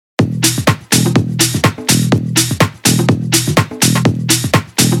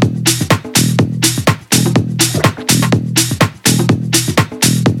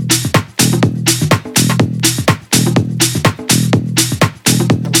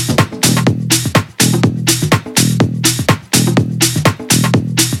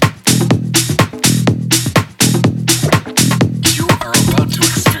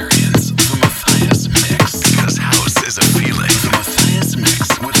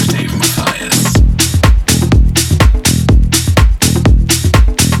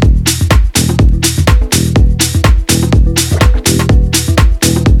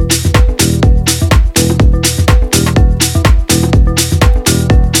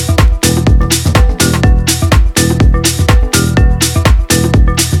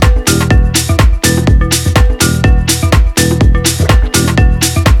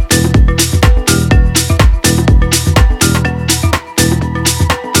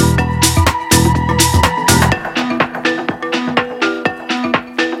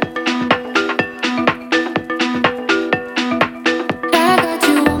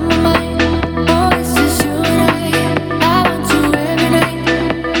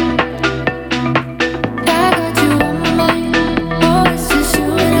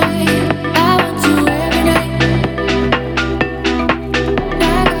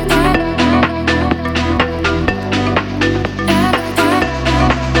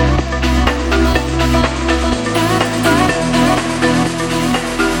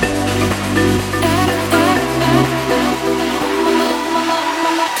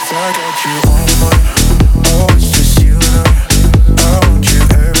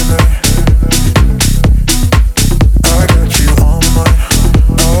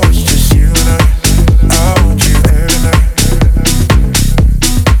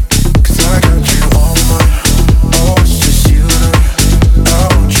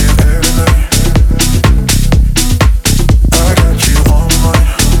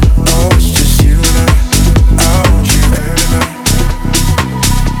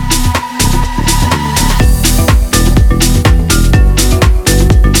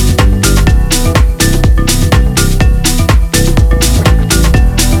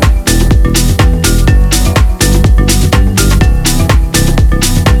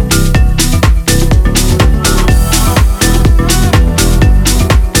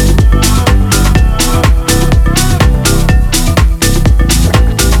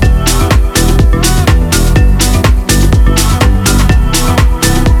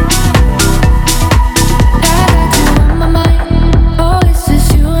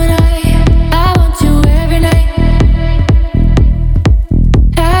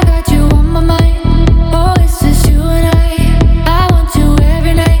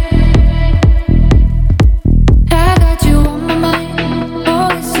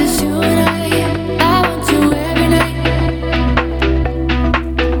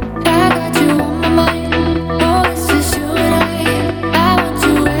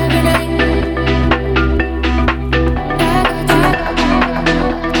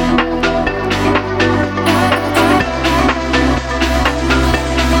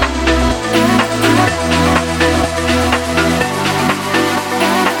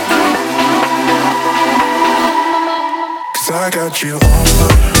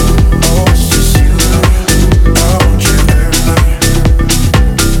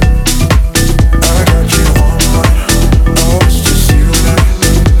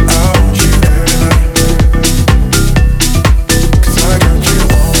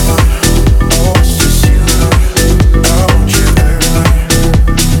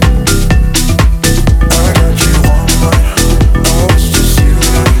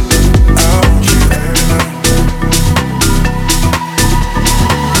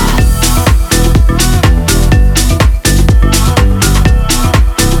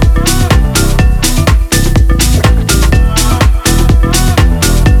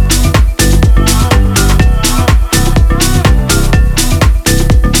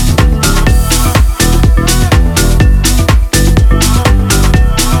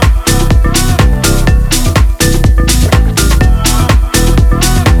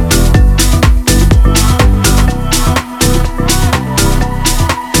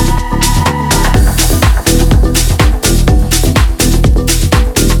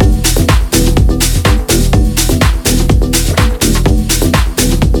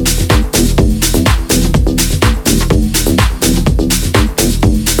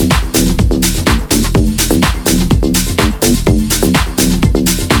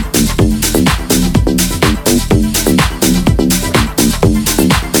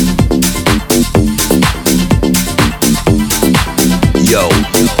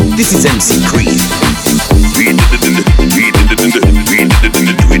This is MC Creed.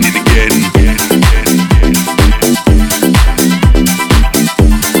 Doing it again.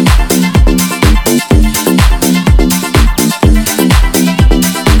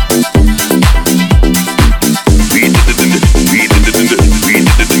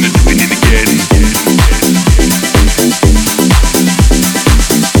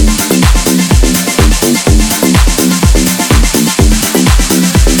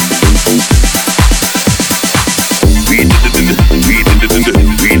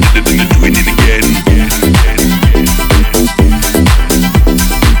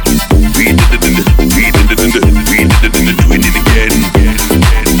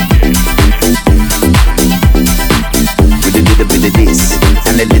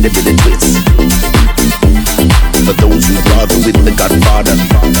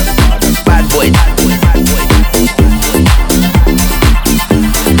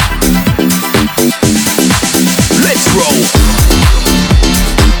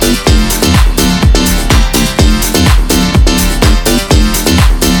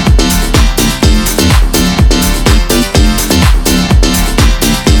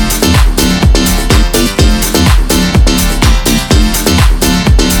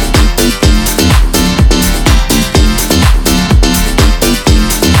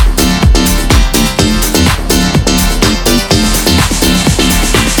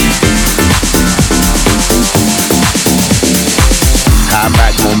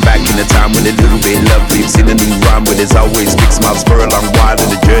 There's always big smiles for a long while,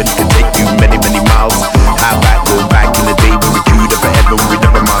 and the journey can take you many, many miles. High back, going back in the day when we queued up forever, we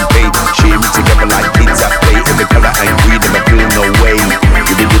never mind pay. Sharing together like kids at play. Every color and greed, never feel no way.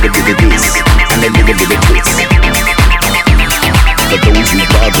 With a little bit of this and a little bit of twist. For those who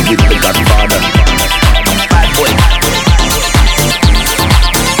bother with the Godfather, bad boy.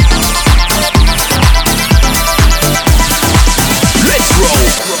 Let's roll.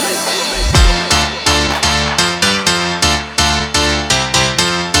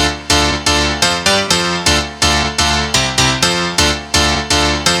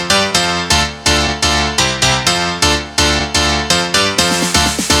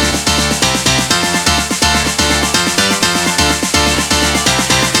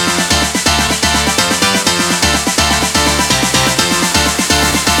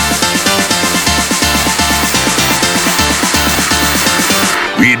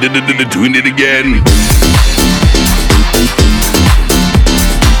 Doing it again.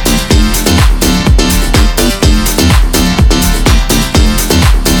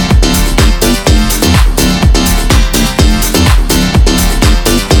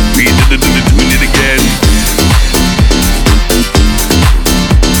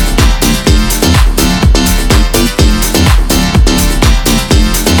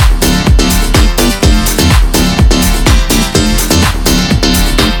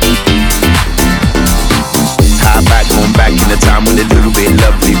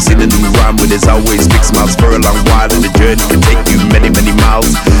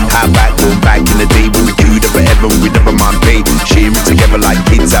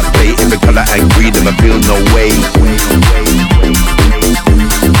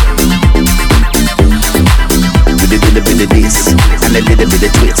 bit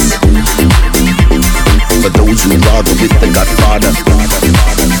of twist. For those who rather with the Godfather.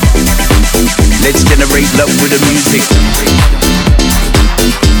 Let's generate love with the music.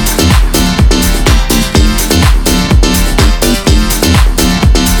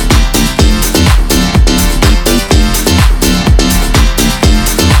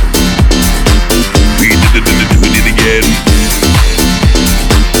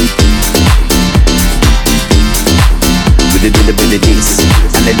 With a little bit of this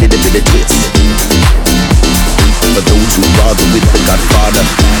and a little bit of twist. For those who rather with the Godfather.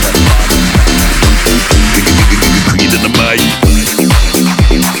 Creed in the mic.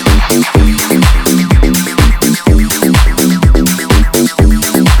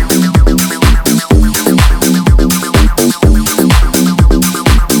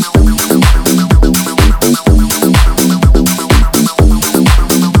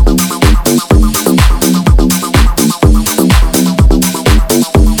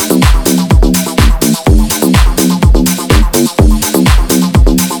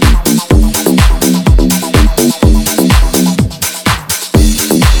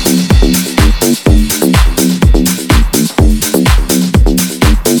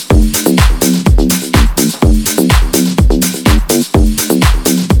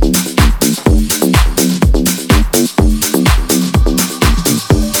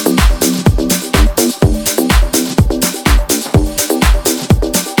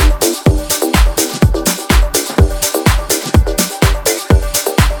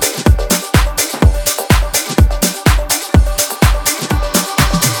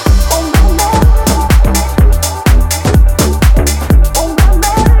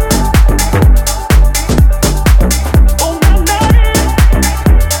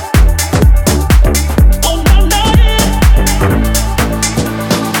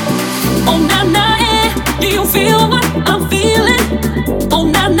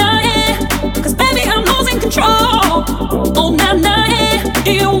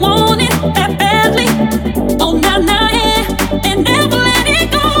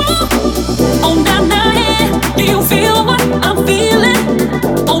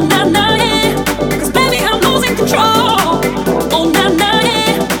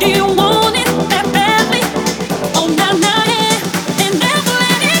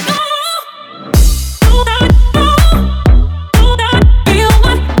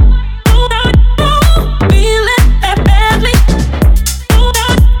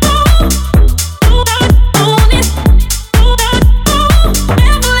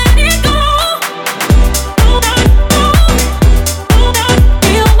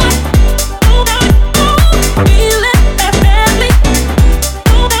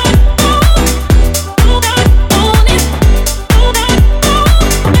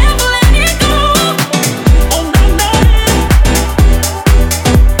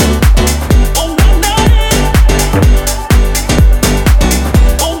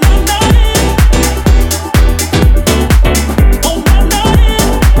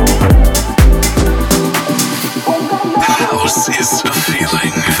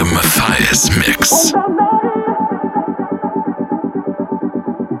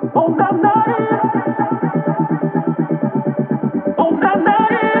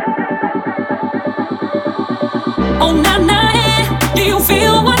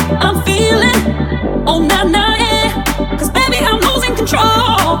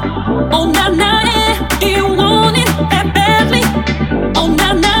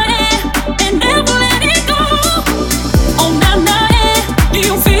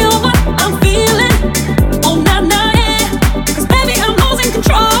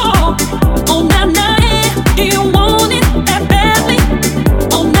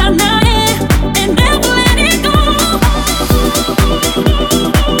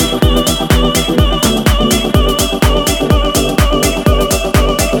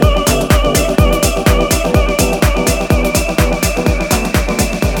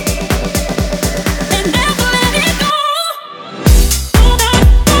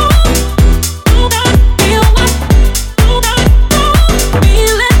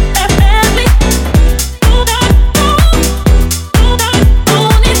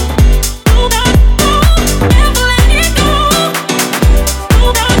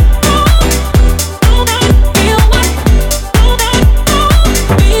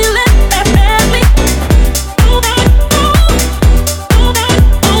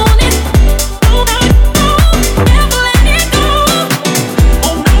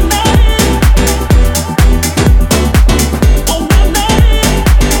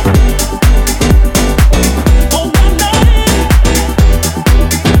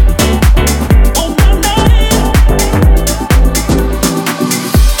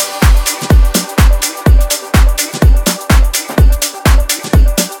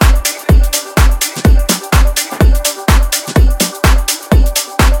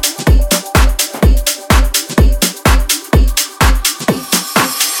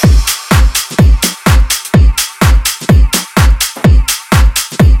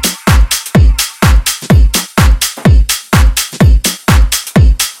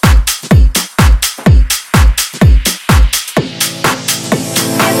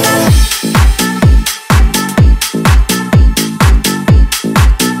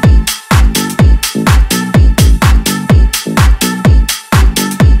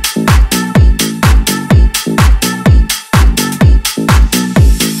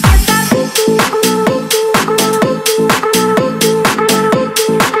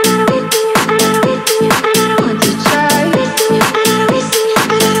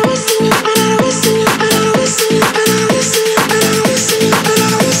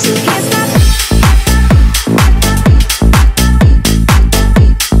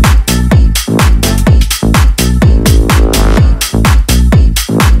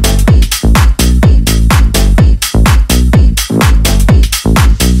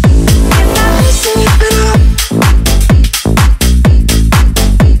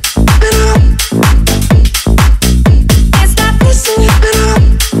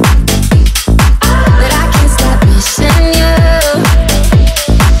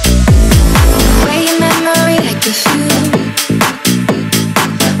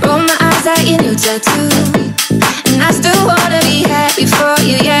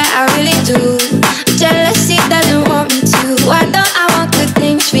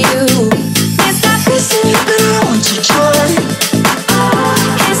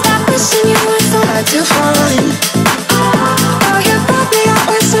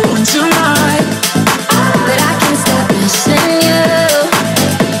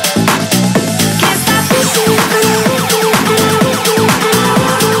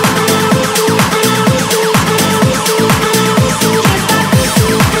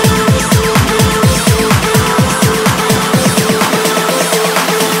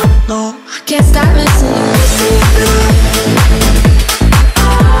 Can't stop missing you.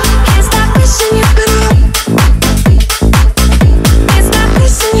 Can't stop missing you. Can't stop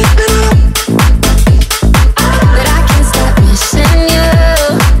missing you. But I can't stop missing you.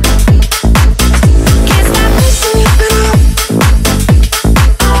 Can't stop missing you.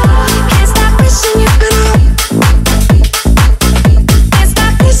 Can't stop missing you. Can't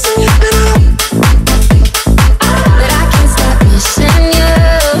stop missing you. But I can't stop missing you.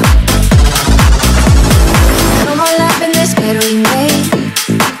 No more life in this bed we made.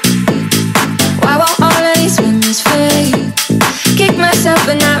 Why won't all of these memories fade? Kick myself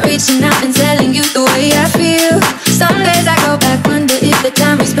for not reaching out and telling you the way I feel. Some days I go back, wonder if the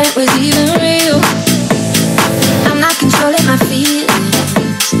time we spent was even real. I'm not controlling my feelings.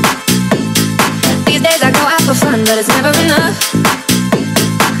 These days I go out for fun, but it's never enough.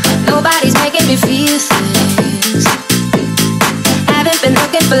 Nobody's making me feel things. Haven't been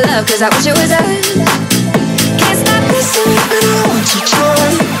looking for love, cause I wish it was us. Can't stop missing you, but I want you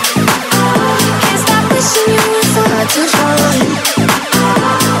joy. Can't stop missing you, it's so hard to find.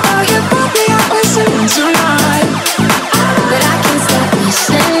 Oh, you brought me out listening tonight. But I can't stop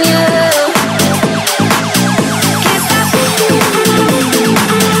missing you. Can't stop missing you.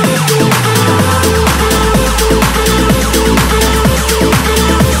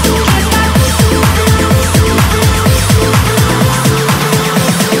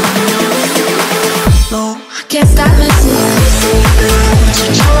 No, I can't stop missing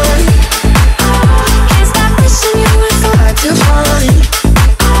you.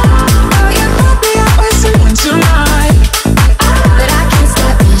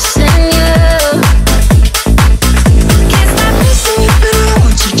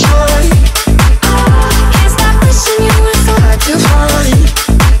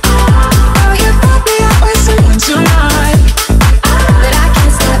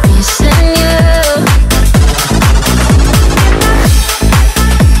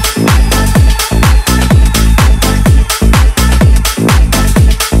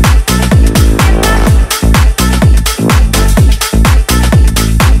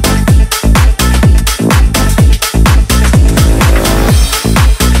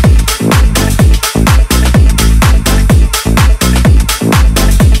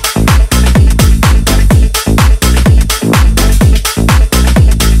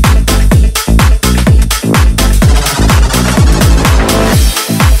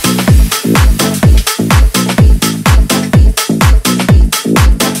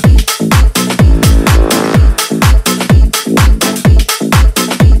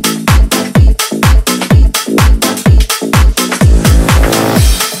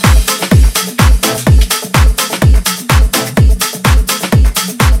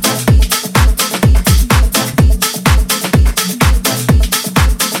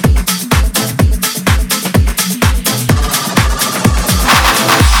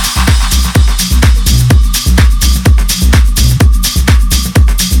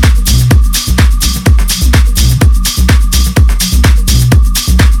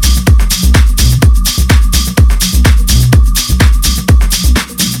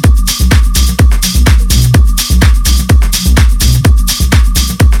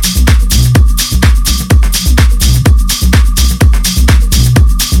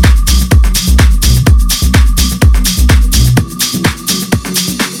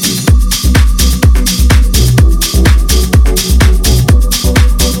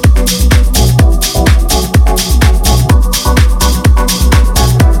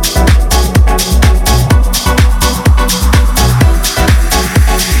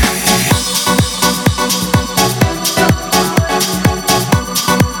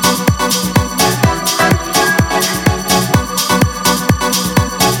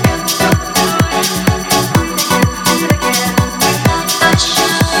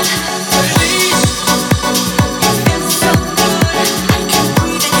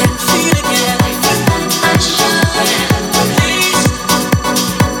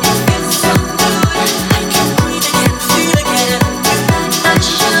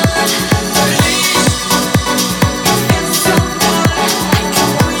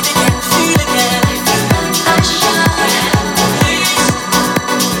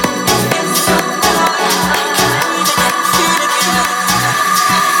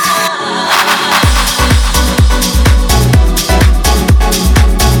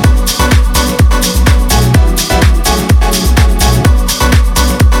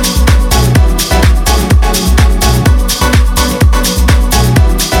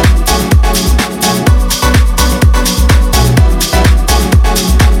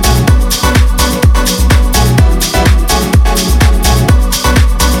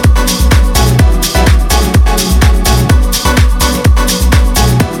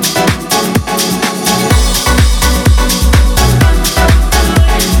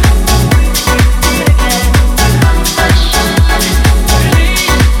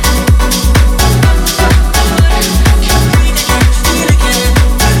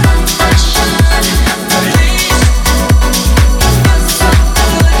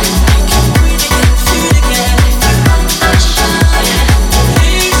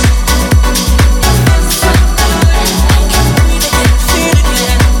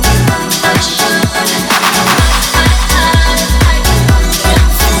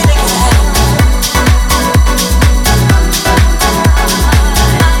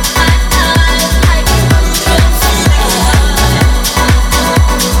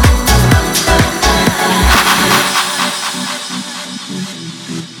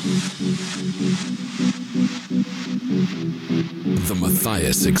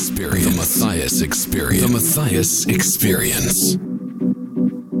 Matthias Experience. The Matthias Experience. The Matthias Experience.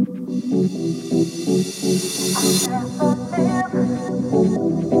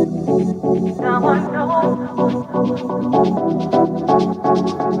 Now I know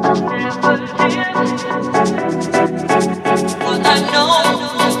I'll never live what I know.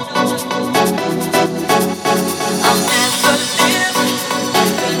 I'll never live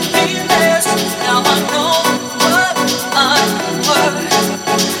and be less. Now I know what I'm worth.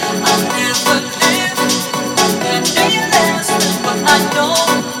 I'll never live and be less than what I know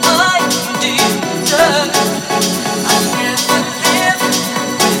I deserve. I'll never live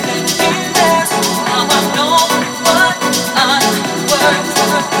and be less. Now I know what I'm worth.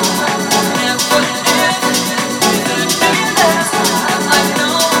 I'll never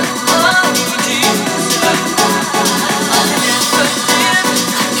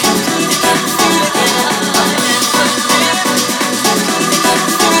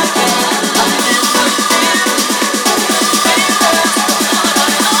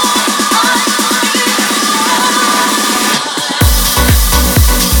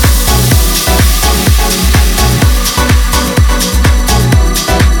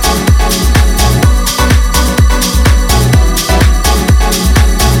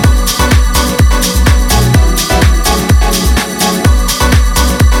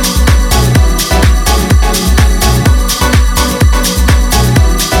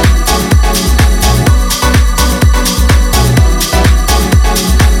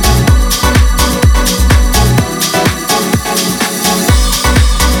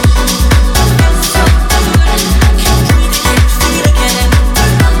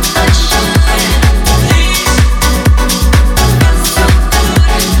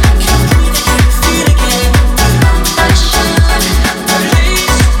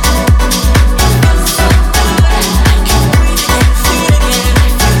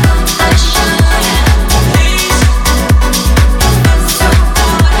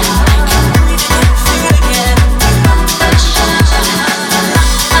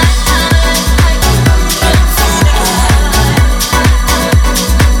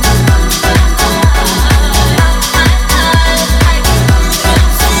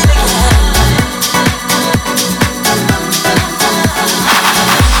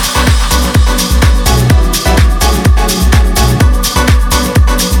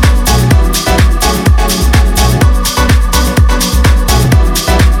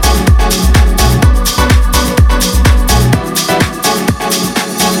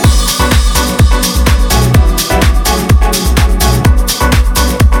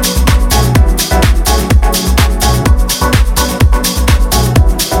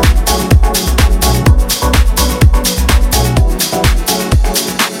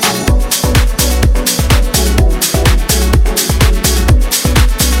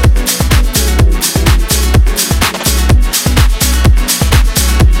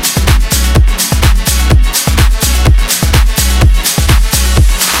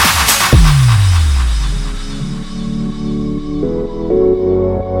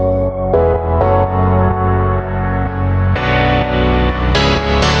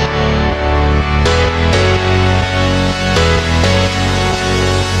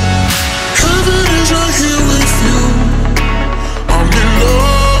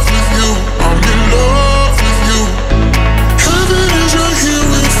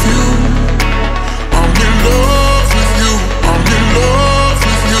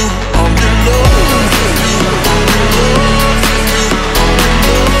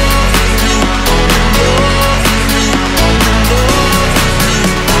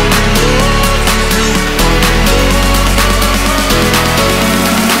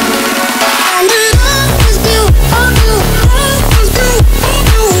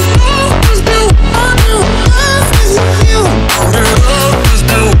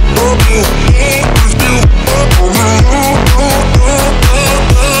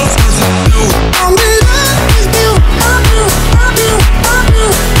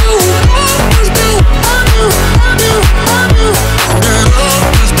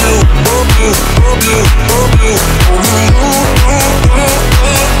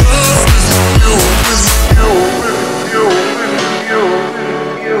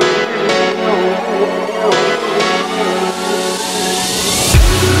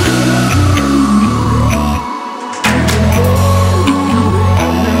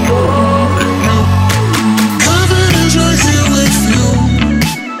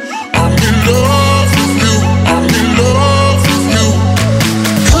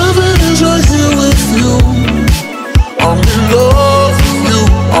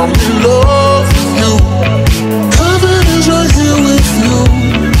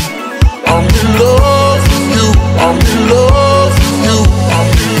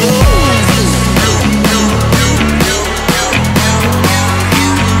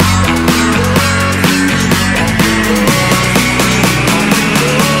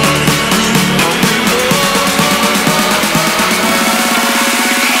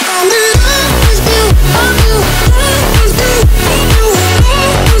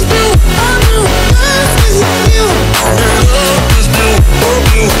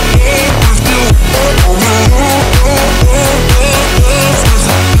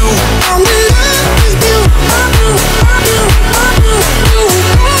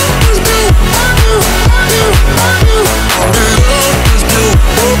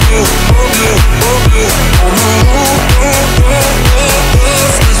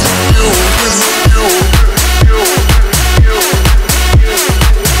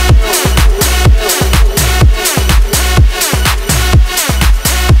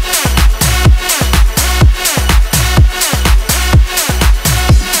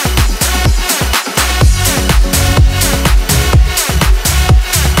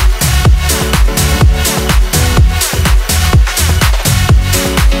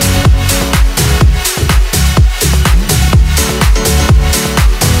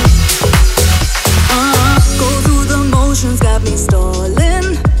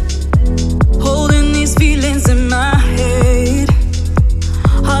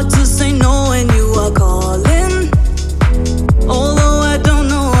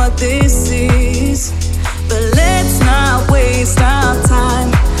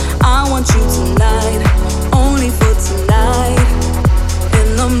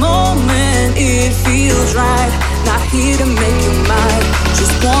here to make you mine.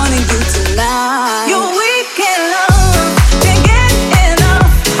 Just wanting you tonight. Your weekend love, can't get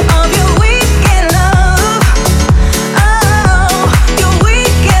enough of your weekend love. Oh, your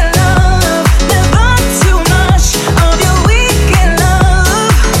weekend love, never too much of your weekend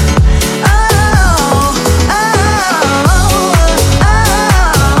love. Oh,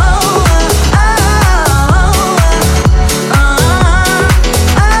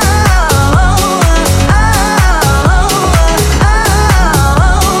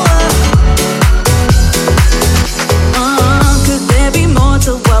 oh, could there be more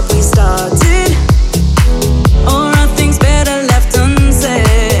to what we started? Or are things better left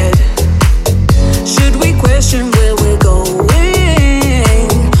unsaid? Should we question where we're going?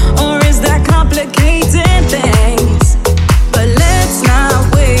 Or is that complicating things? But let's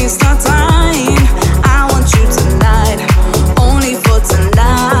not waste our time. I want you tonight, only for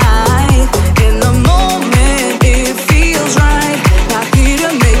tonight. In the moment it feels right. Not here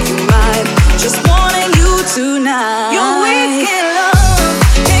to make you mine, just wanting you tonight. Your weekend love,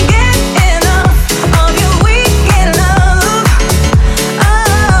 can't get enough of your weekend love.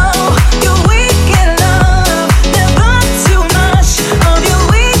 Oh, your weekend love, never too much of your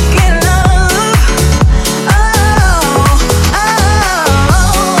weekend love. Oh,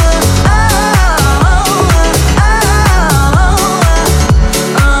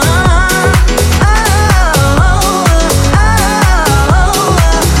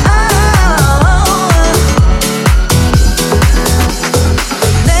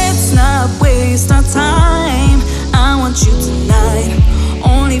 let's not waste our time. I want you tonight,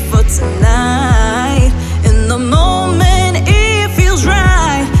 only for tonight. In the moment it feels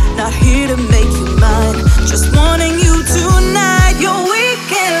right. Not here to make you mine, just wanting you tonight. Your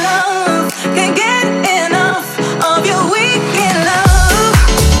weekend love, can't get enough of your weekend love.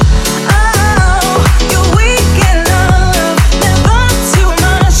 Oh, your weekend love, never too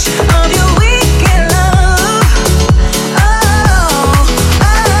much of your weekend love.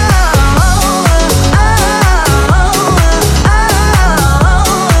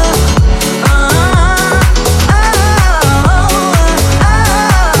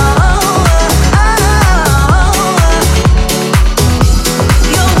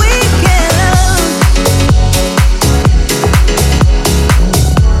 Your weekend love.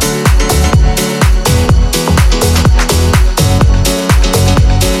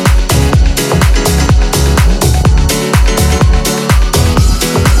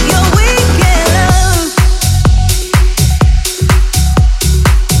 Your weekend love.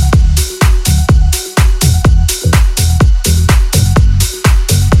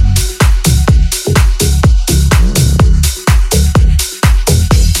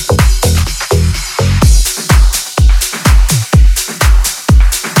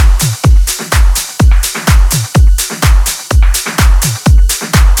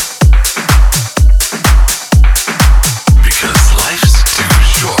 Because life's too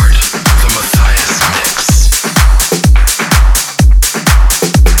short. The Matthias Mix.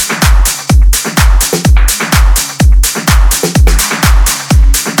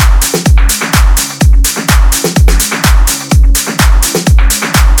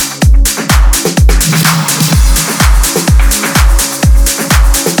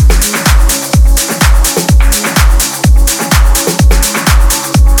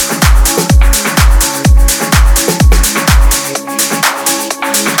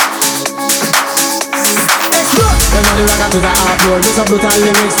 The rocket to the upload, this a brutal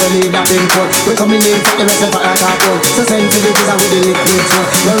lyrics to leave that input. We coming in for the rest of our carpool. So sensitivity is with the liquid so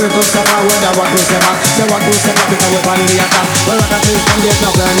no ripple step forward or what we step back. Say what we step up because we're on the attack. The rocket is from there's no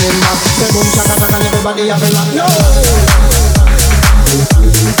turning back. Say boom shaka shaka and everybody have a lock. No!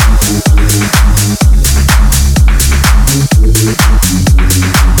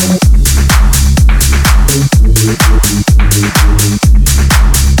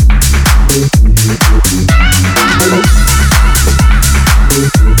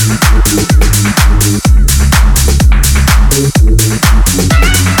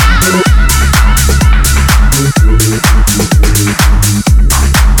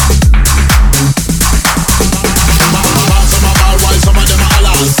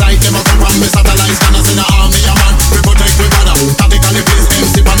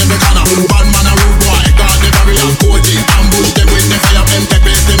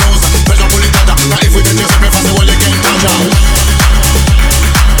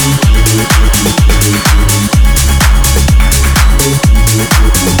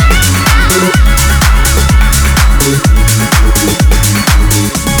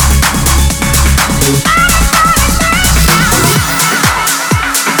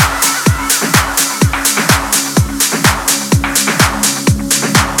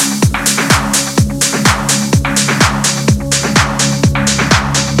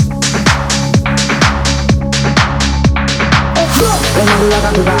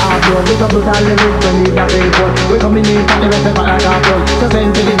 rock to the hardcore. With a brutal lyrics, we need a big one. We coming in from the rest of our hardcore. So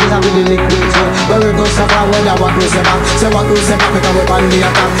send to the visa with the liquid soul. Where we go so far, what I want to say back. Say what to say back, because we're on the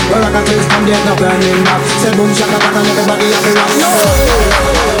attack. Where I can taste from the end of burning back. Say boom, shaka, back, and everybody have a rock. No!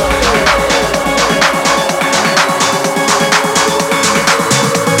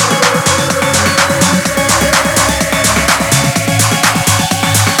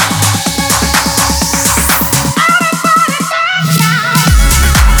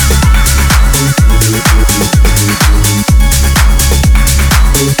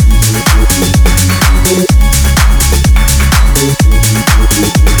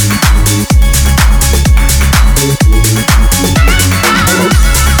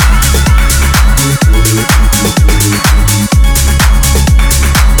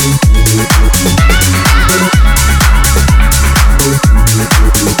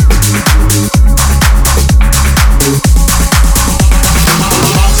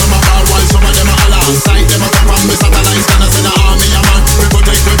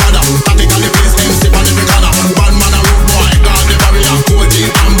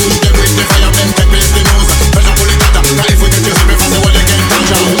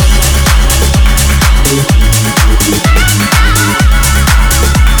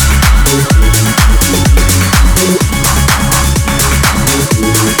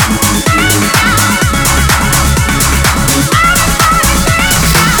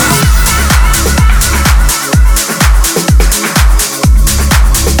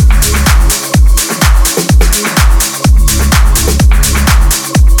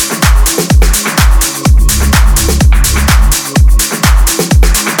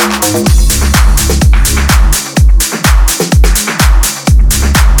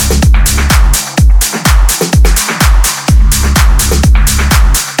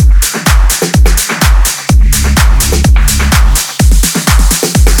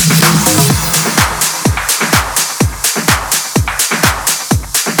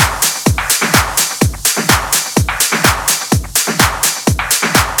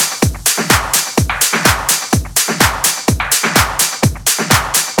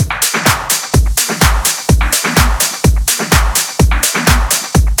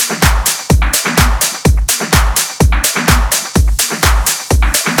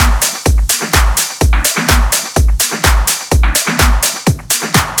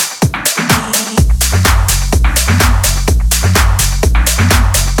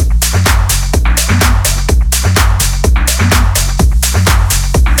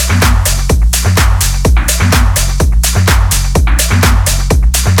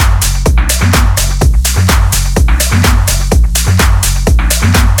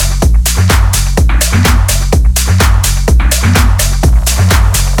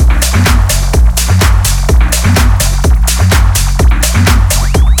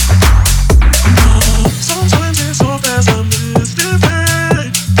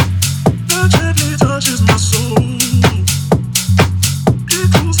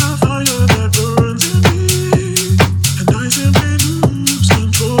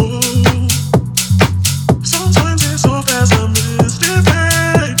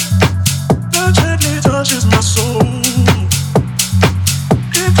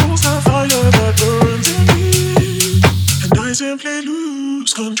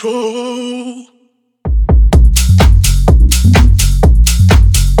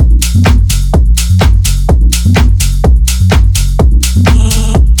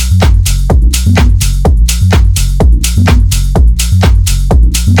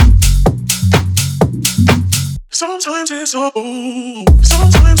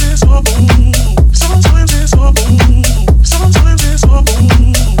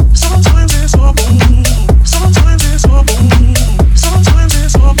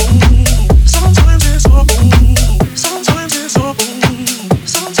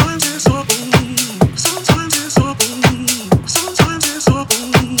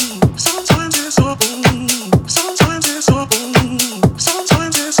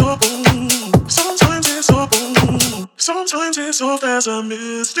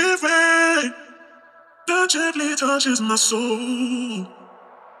 My soul,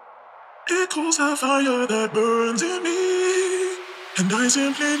 it cools the fire that burns in me, and I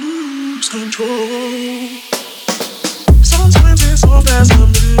simply lose control. Sometimes it's soft as a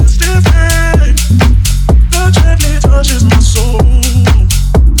misty rain that gently touches my soul.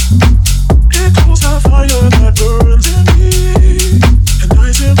 It cools the fire that burns in me, and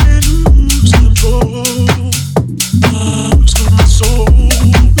I simply lose control. Lose my soul,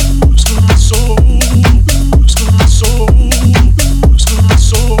 lose my soul.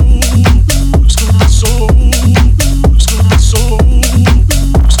 Soul,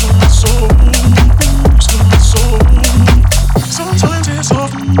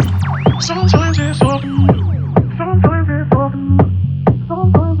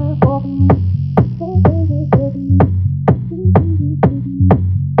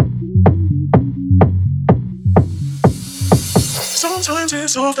 Sometimes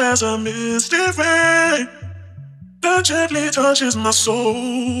it's soft as a misty rain that gently touches my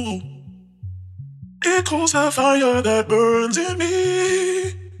soul. It cools the fire that burns in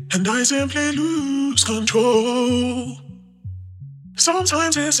me, and I simply lose control.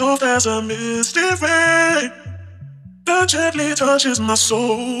 Sometimes it's soft as a misty rain that gently touches my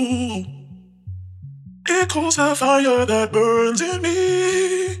soul. It cools the fire that burns in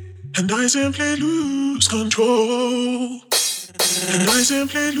me, and I simply lose control. And I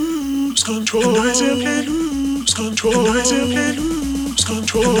simply lose control. And I simply lose control. And I simply lose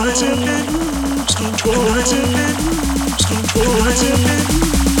control. And I simply lose control. And I simply lose control. And I simply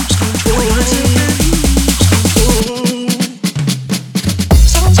lose control. And I simply lose control.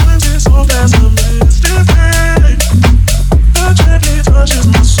 Sometimes it's soft as a misty rain that gently touches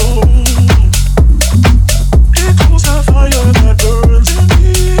my soul. It cools the fire that burns in me,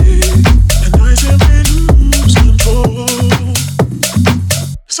 and I simply lose control.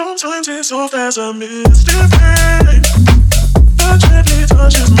 Sometimes it's soft as a misty rain that gently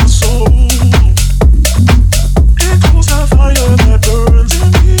touches my soul. It cools the fire that burns in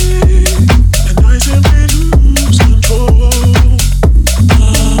me, and I simply lose control.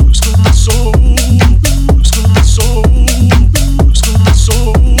 Lose my soul, lose my soul, lose my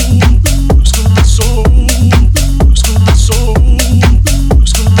soul, lose my soul, lose my soul,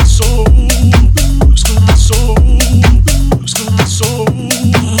 lose my soul, lose my soul, lose my soul.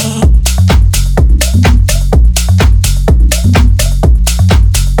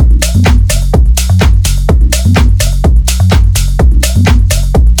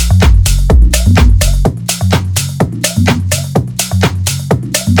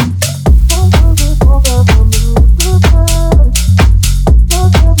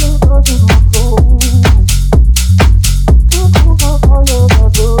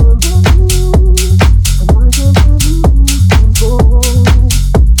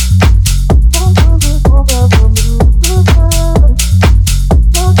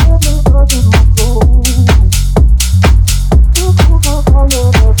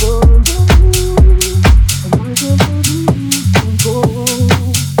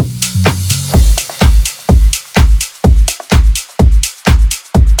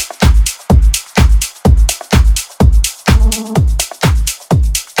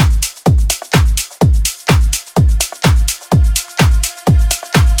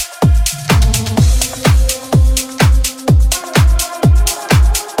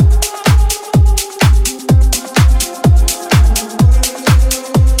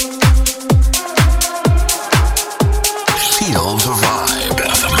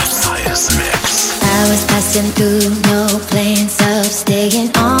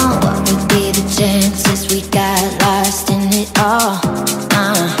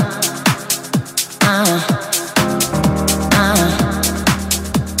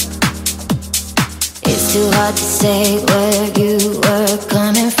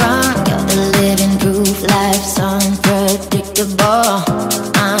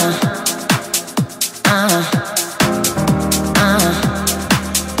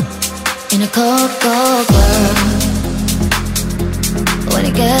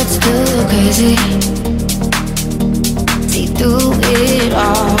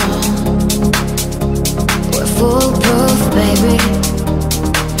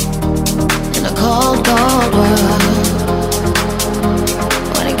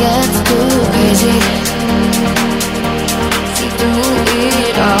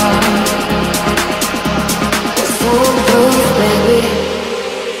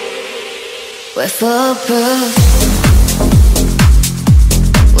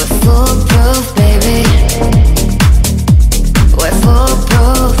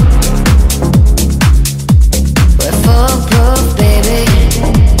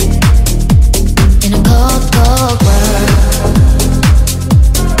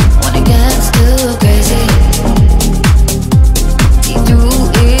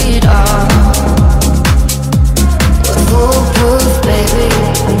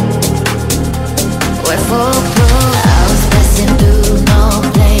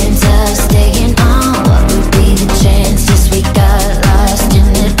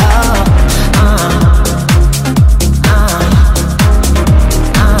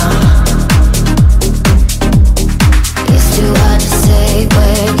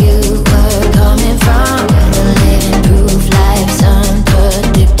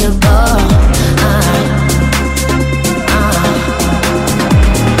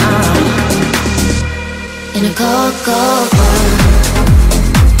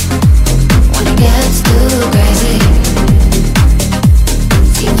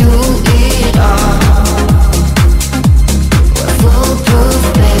 Full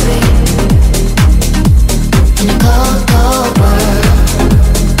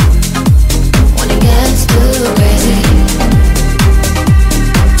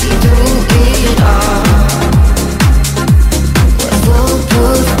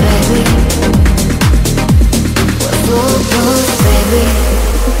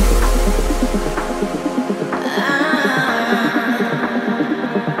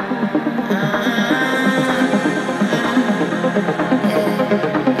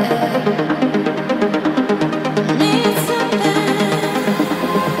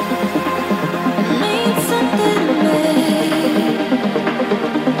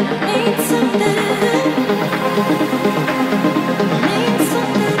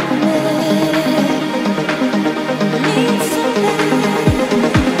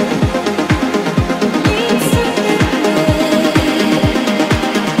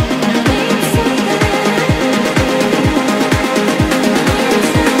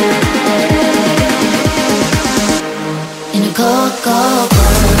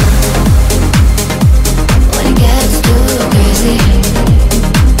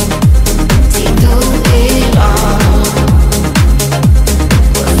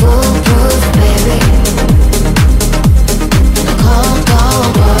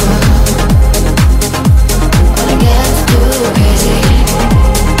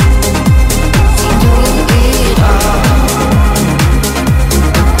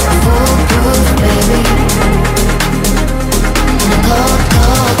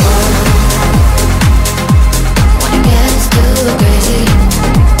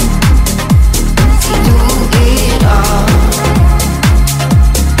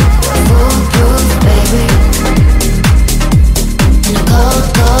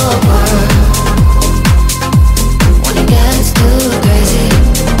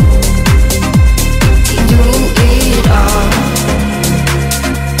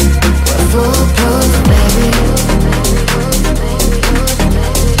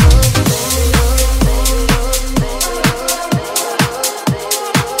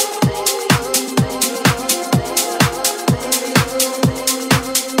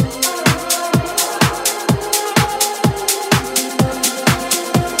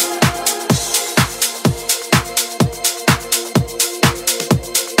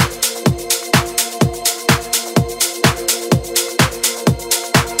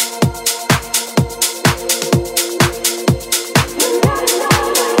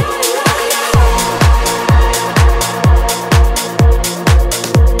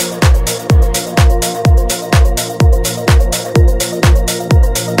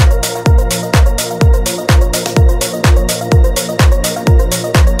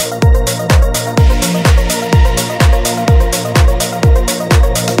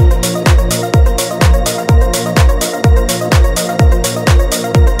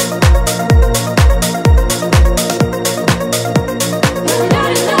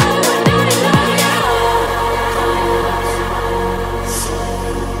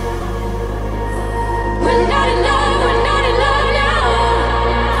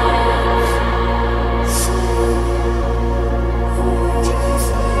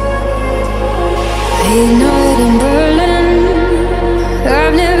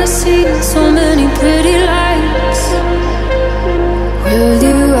so many pretty lights. Where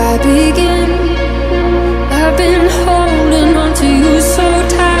do I begin? I've been holding on to you so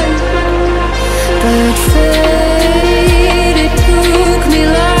tight, but fate, it took me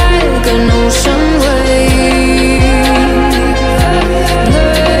like an ocean wave.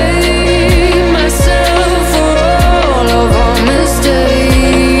 Blame myself for all of our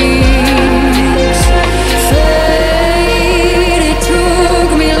mistakes. Fate, it took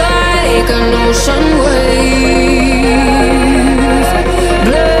me like an ocean wave.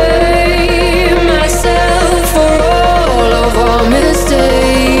 Blame myself for all of our mistakes.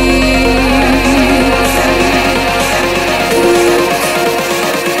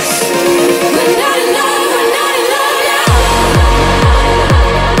 We're not in love, we're not in love now.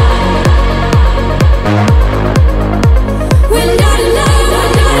 We're not in love,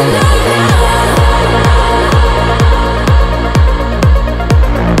 we're not in love now.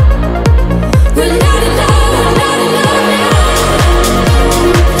 We're not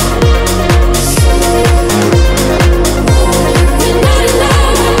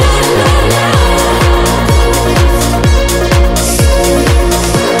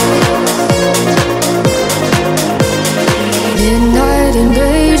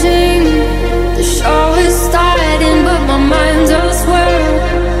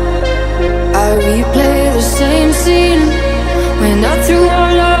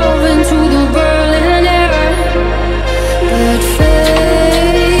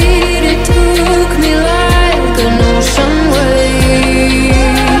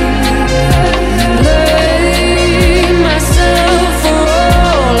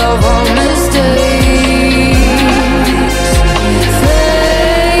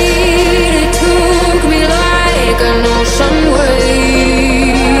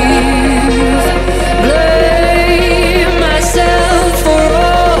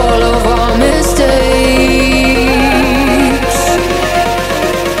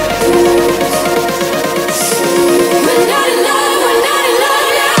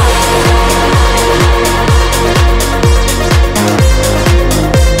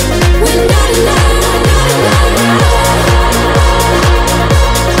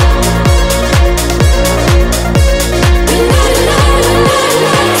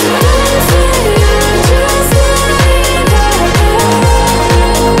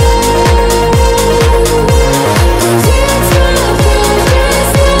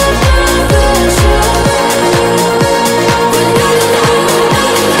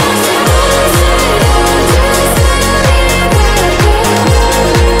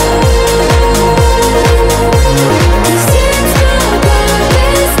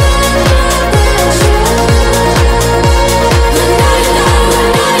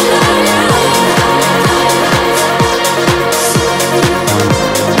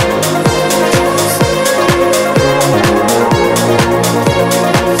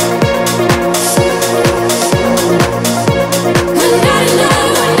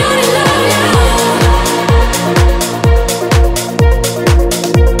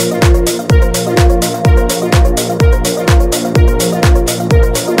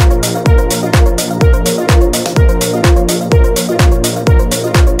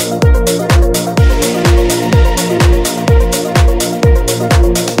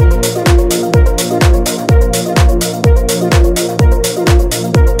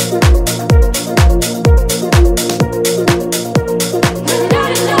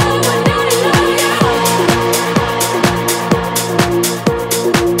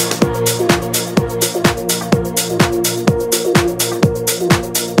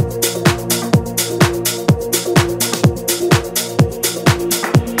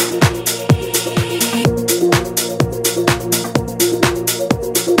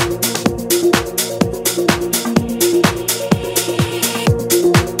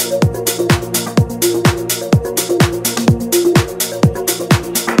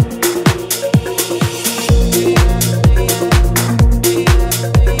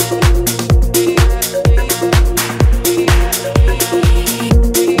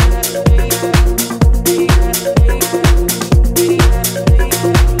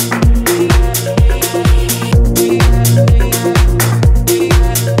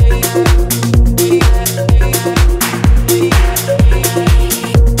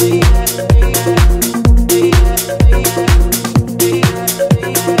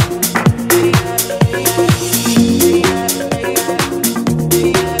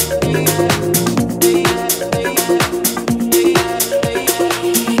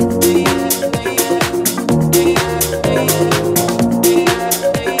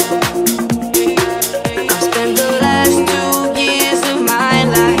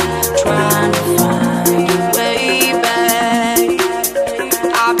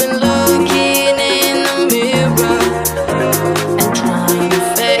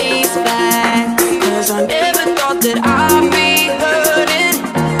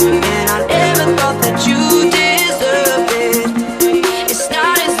and I never thought that you deserved it. It's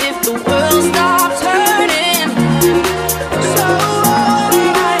not as if the world stopped turning. So what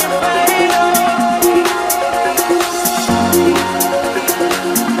am I afraid of?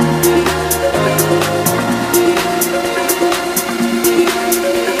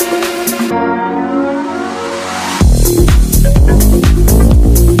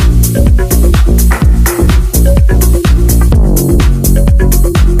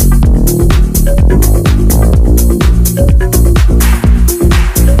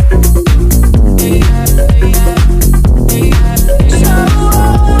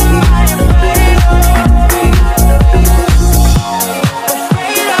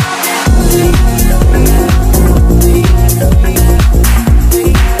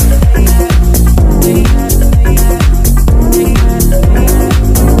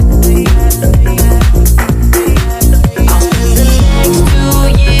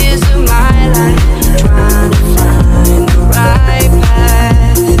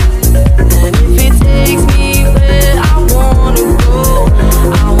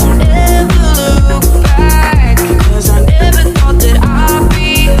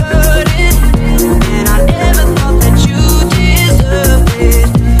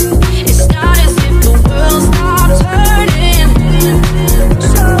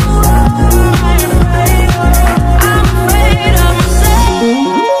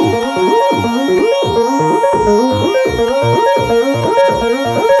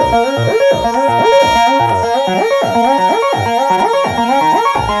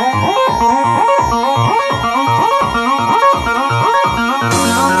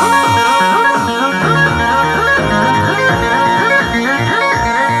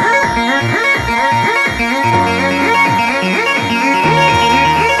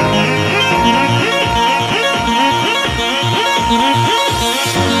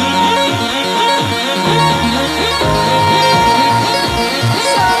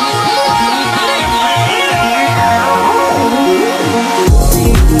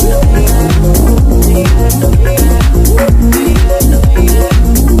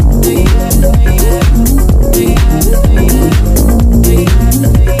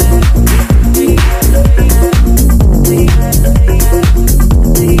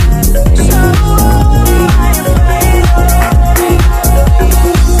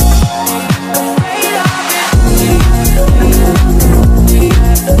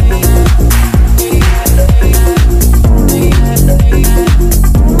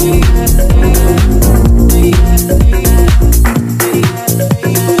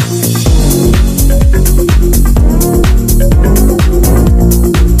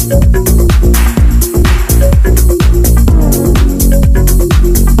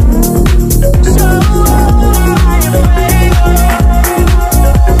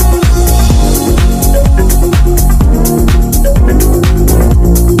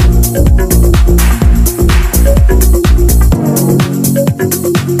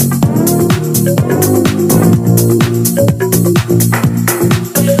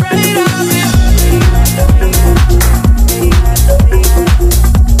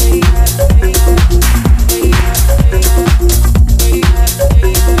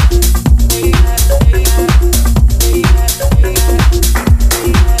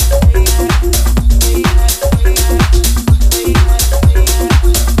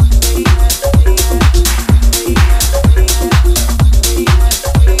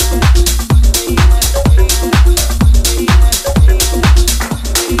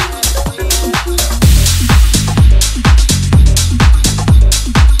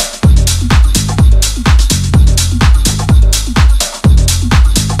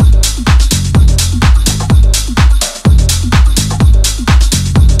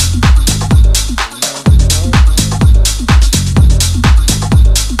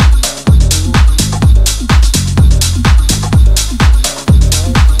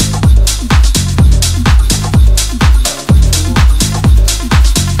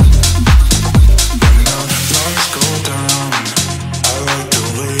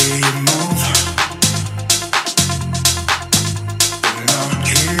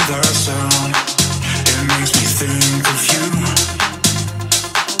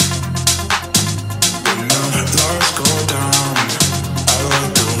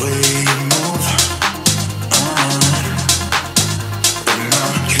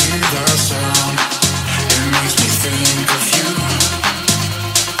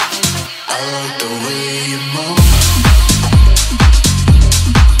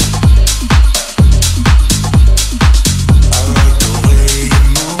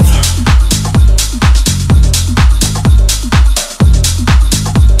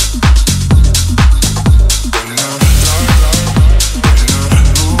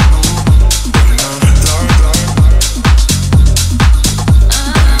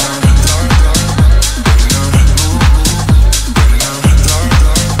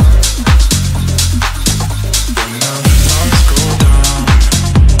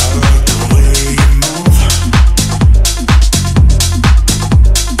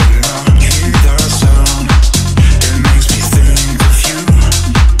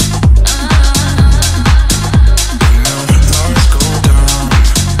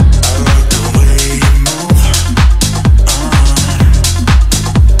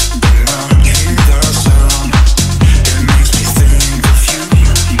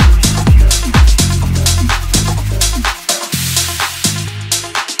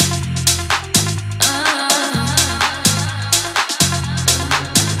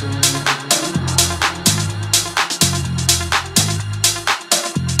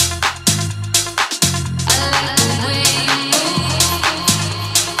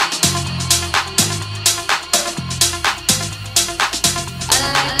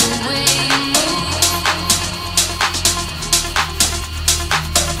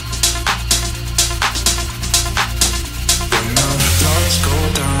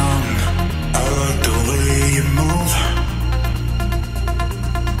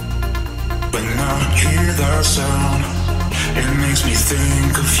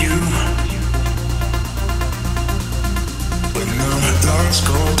 think of you. When the lights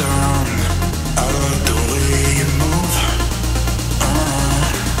go down, I like the way you move.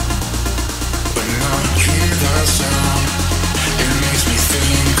 When I hear that sound, it makes me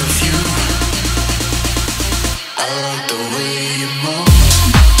think of you. I like the way you move.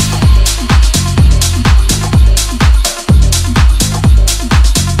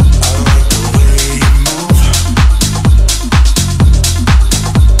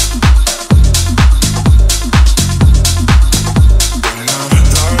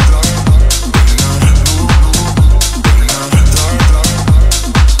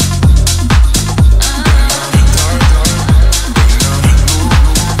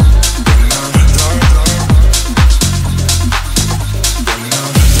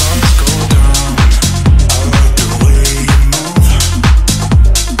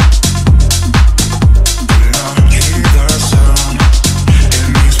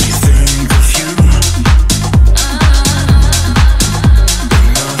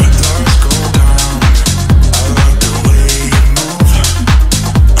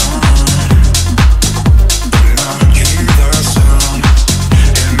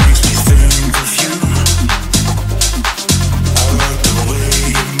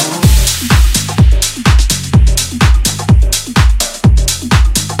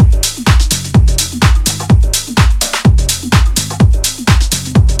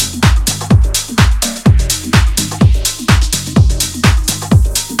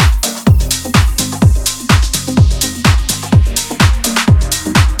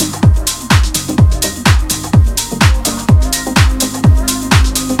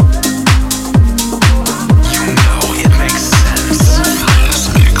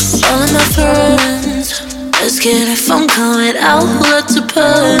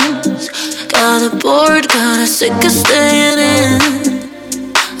 Sick of staying in.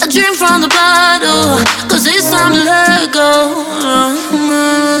 I drink from the bottle, cause it's time to let go.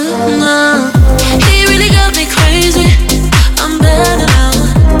 He really got me crazy. I'm better now.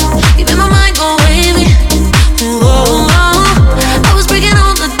 You made my mind go wavy. Whoa, I was breaking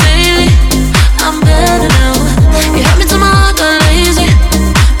on the daily. I'm better now. You helped me till my heart got lazy.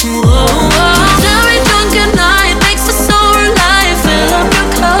 Whoa, very drunk at night makes us so alive. Fill up your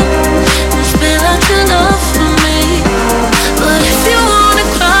cup and spill out your love.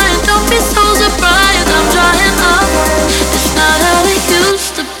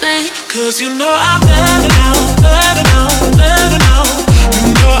 Cause you know I'm better now, better now, better now.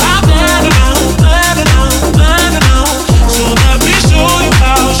 You know I'm better now, better now, better now. So let me show you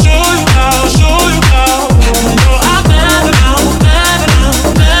how, show you how, show you how. You know I'm better now, better now,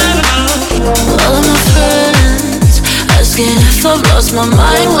 better now. All of my friends asking if I've lost my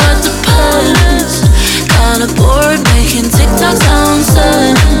mind, what the past. Kinda bored making TikToks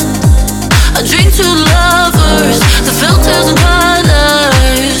downstairs. I drink to lovers, the filters and colors.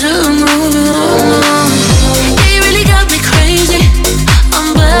 Yeah, you really got me crazy.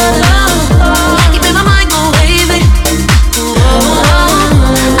 I'm better now. You made my mind go wavy.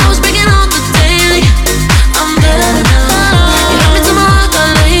 I was breaking on the daily. I'm better now. You helped me till my heart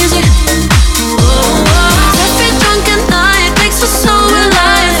got lazy. Every drunken night makes us so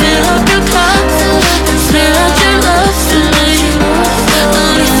alive. Fill up your cup and spill out your love for me.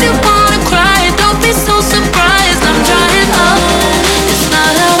 And if you wanna cry, don't be so surprised. I'm drying up. It's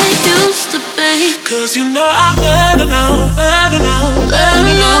not how it used to be. Cause you know I'm better now, better now, better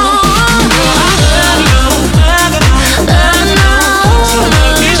now. You know I'm better now, better now, better now. So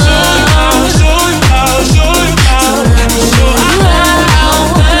let me show you how, show you how, show you how. You know I'm better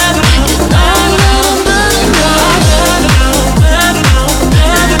now, better now, better now. You know I'm better now, better now,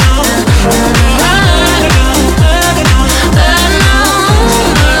 better now. You know I'm better now, better now, better now. So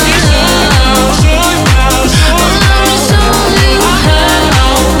let me show you how, show you how, show you how. I'm better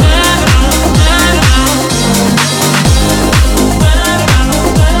now, better now, better now.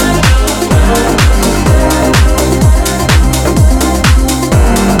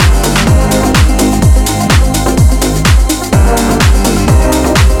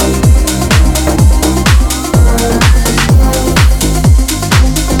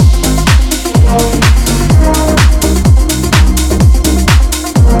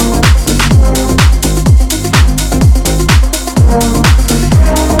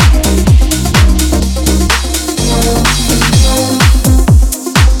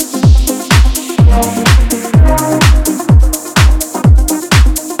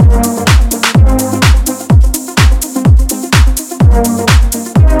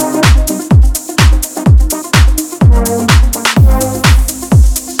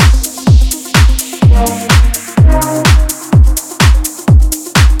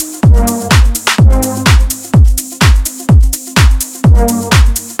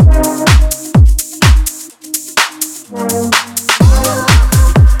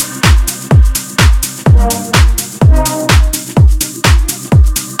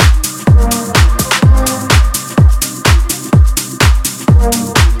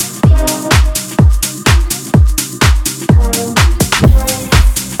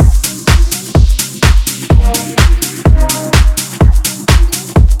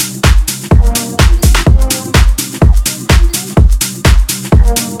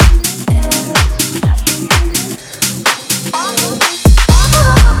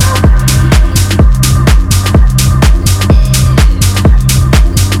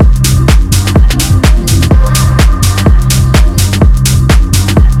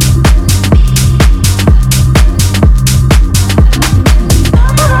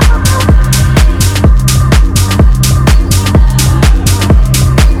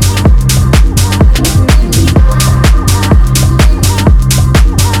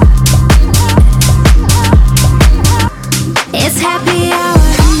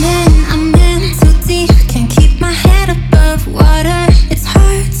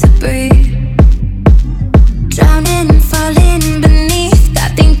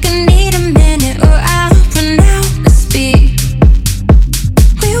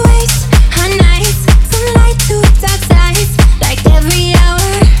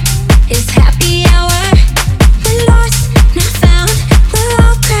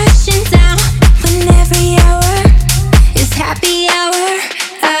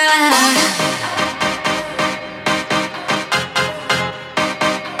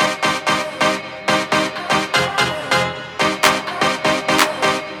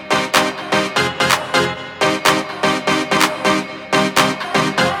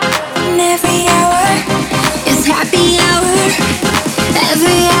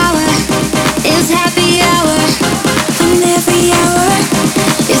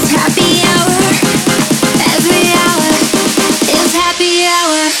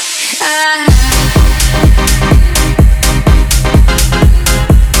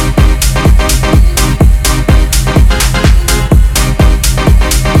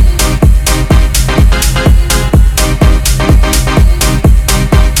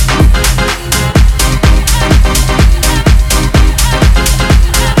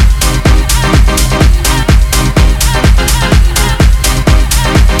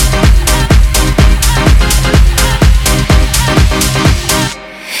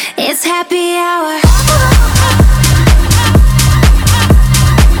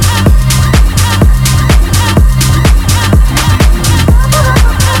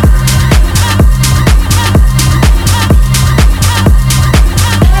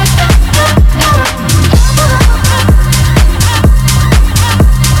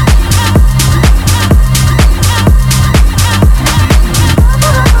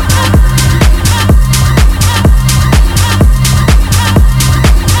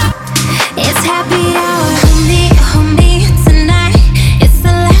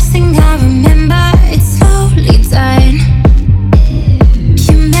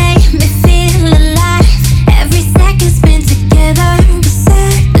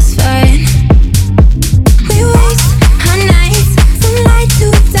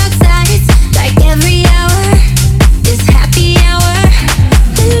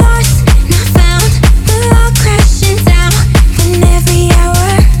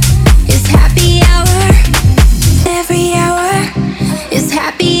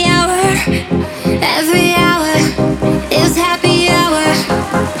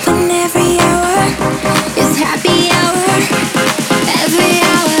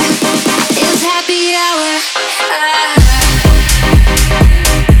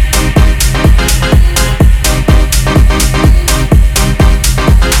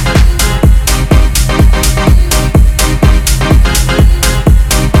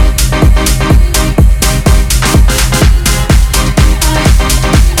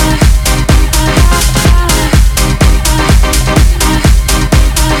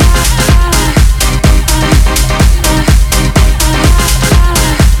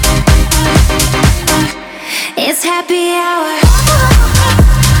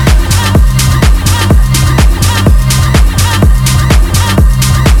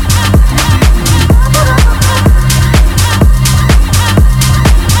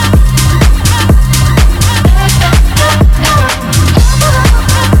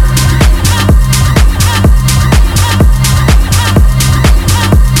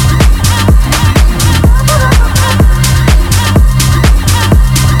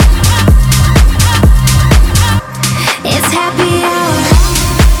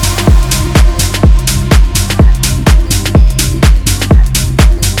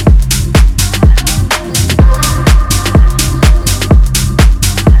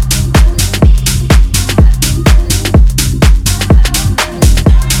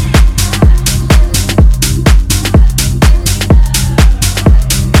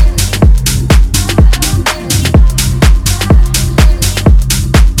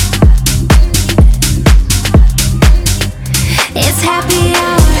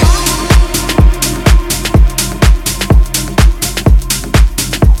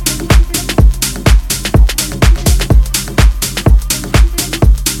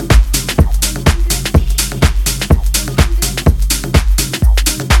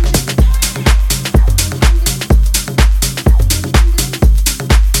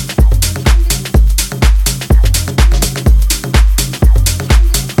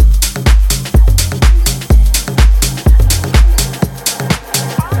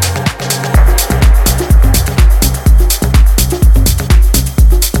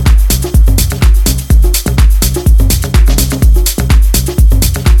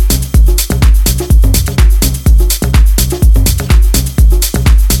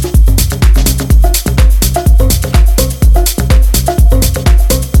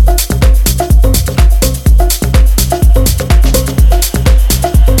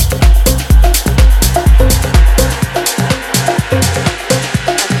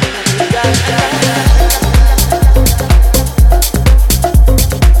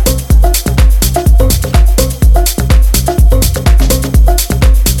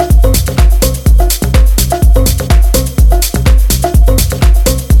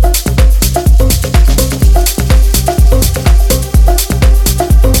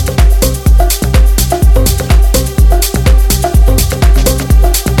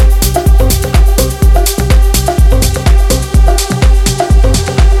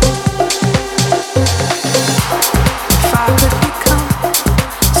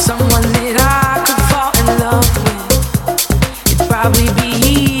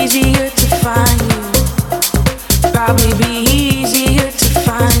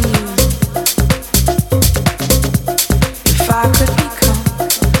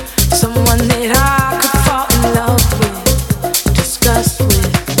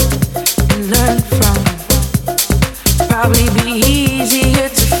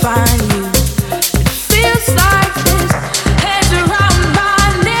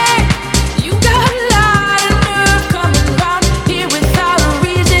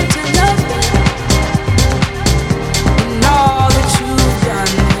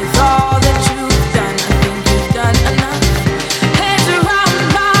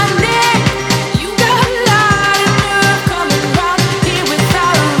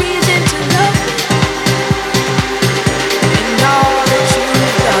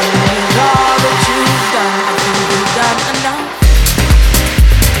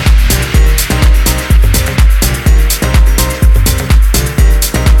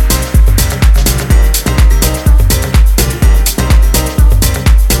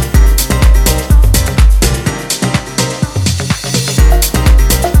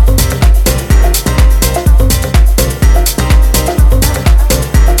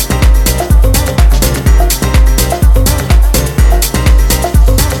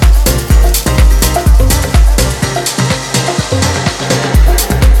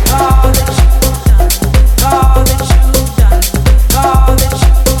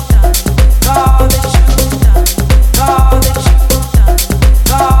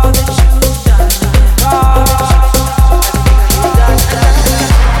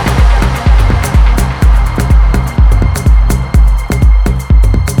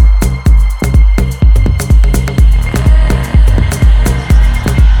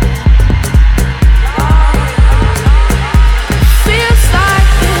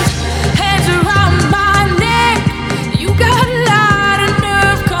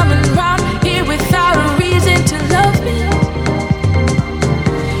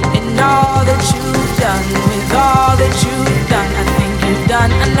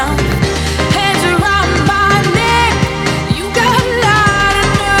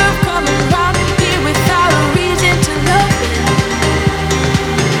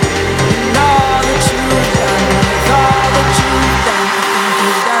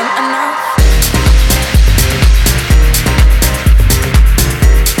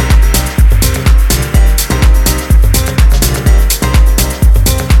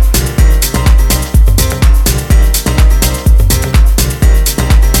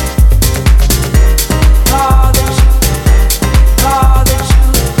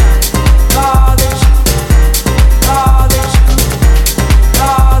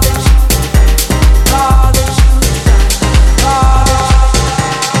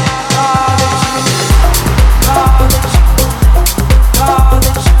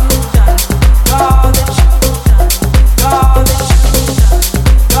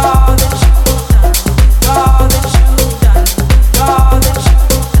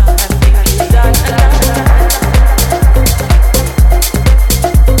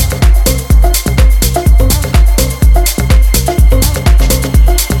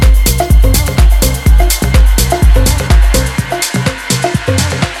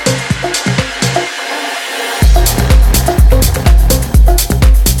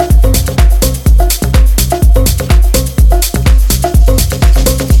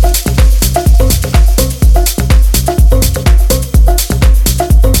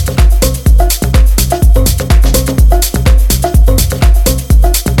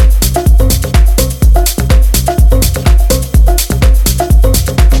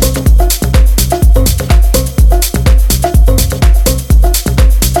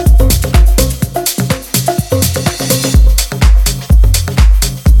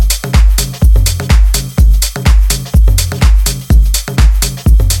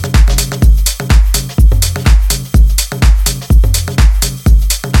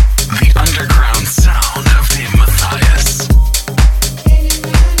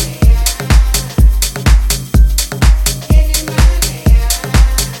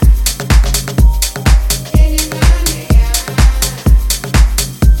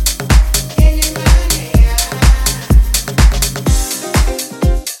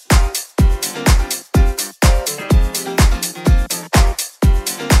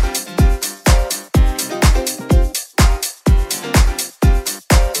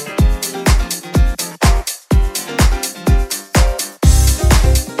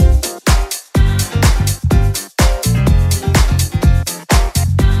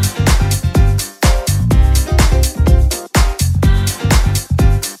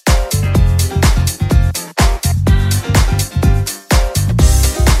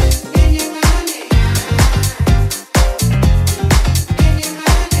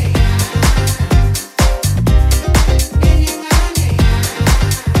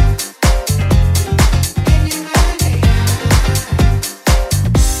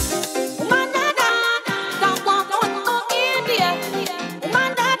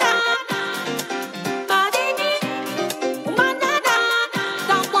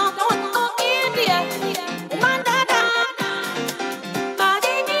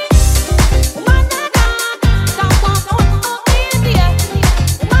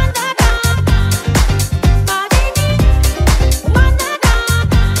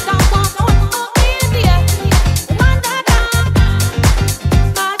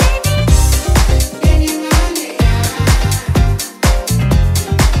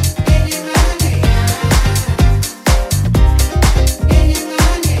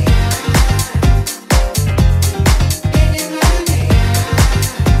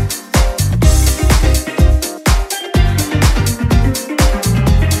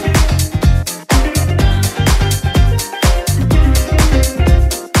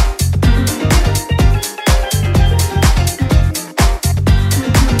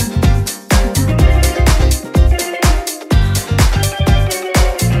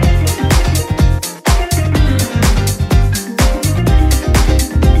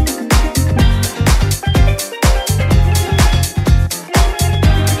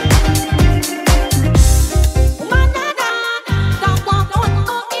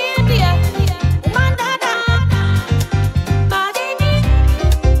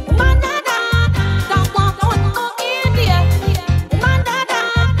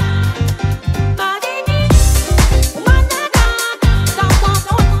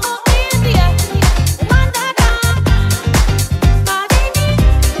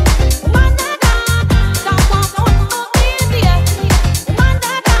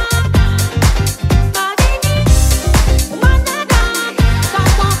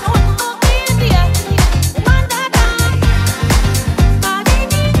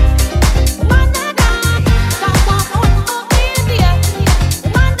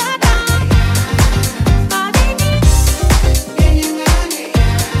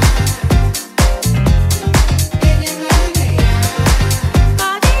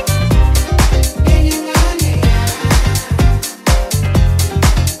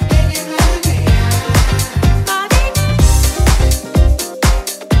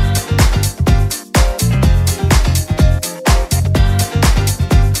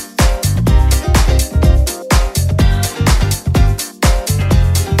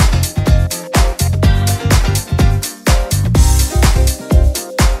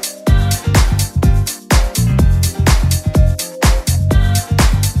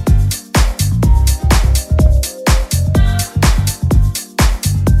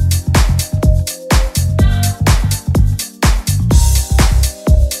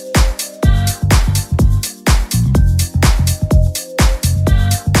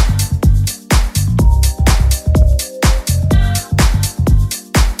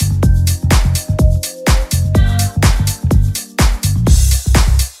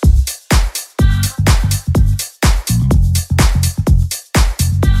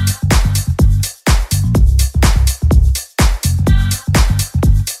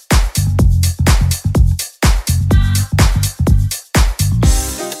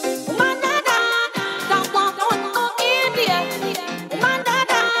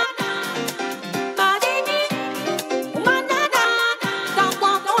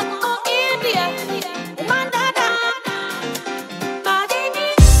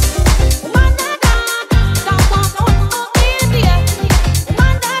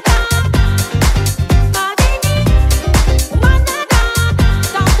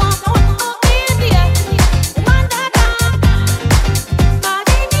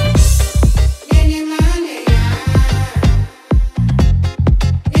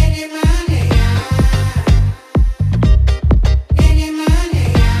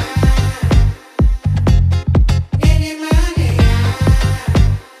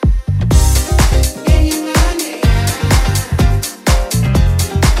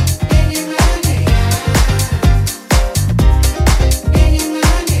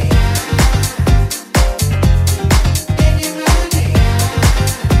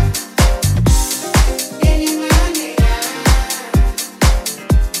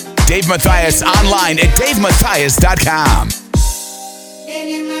 Dave Mathias online at DaveMathias.com.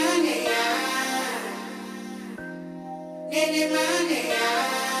 Any money,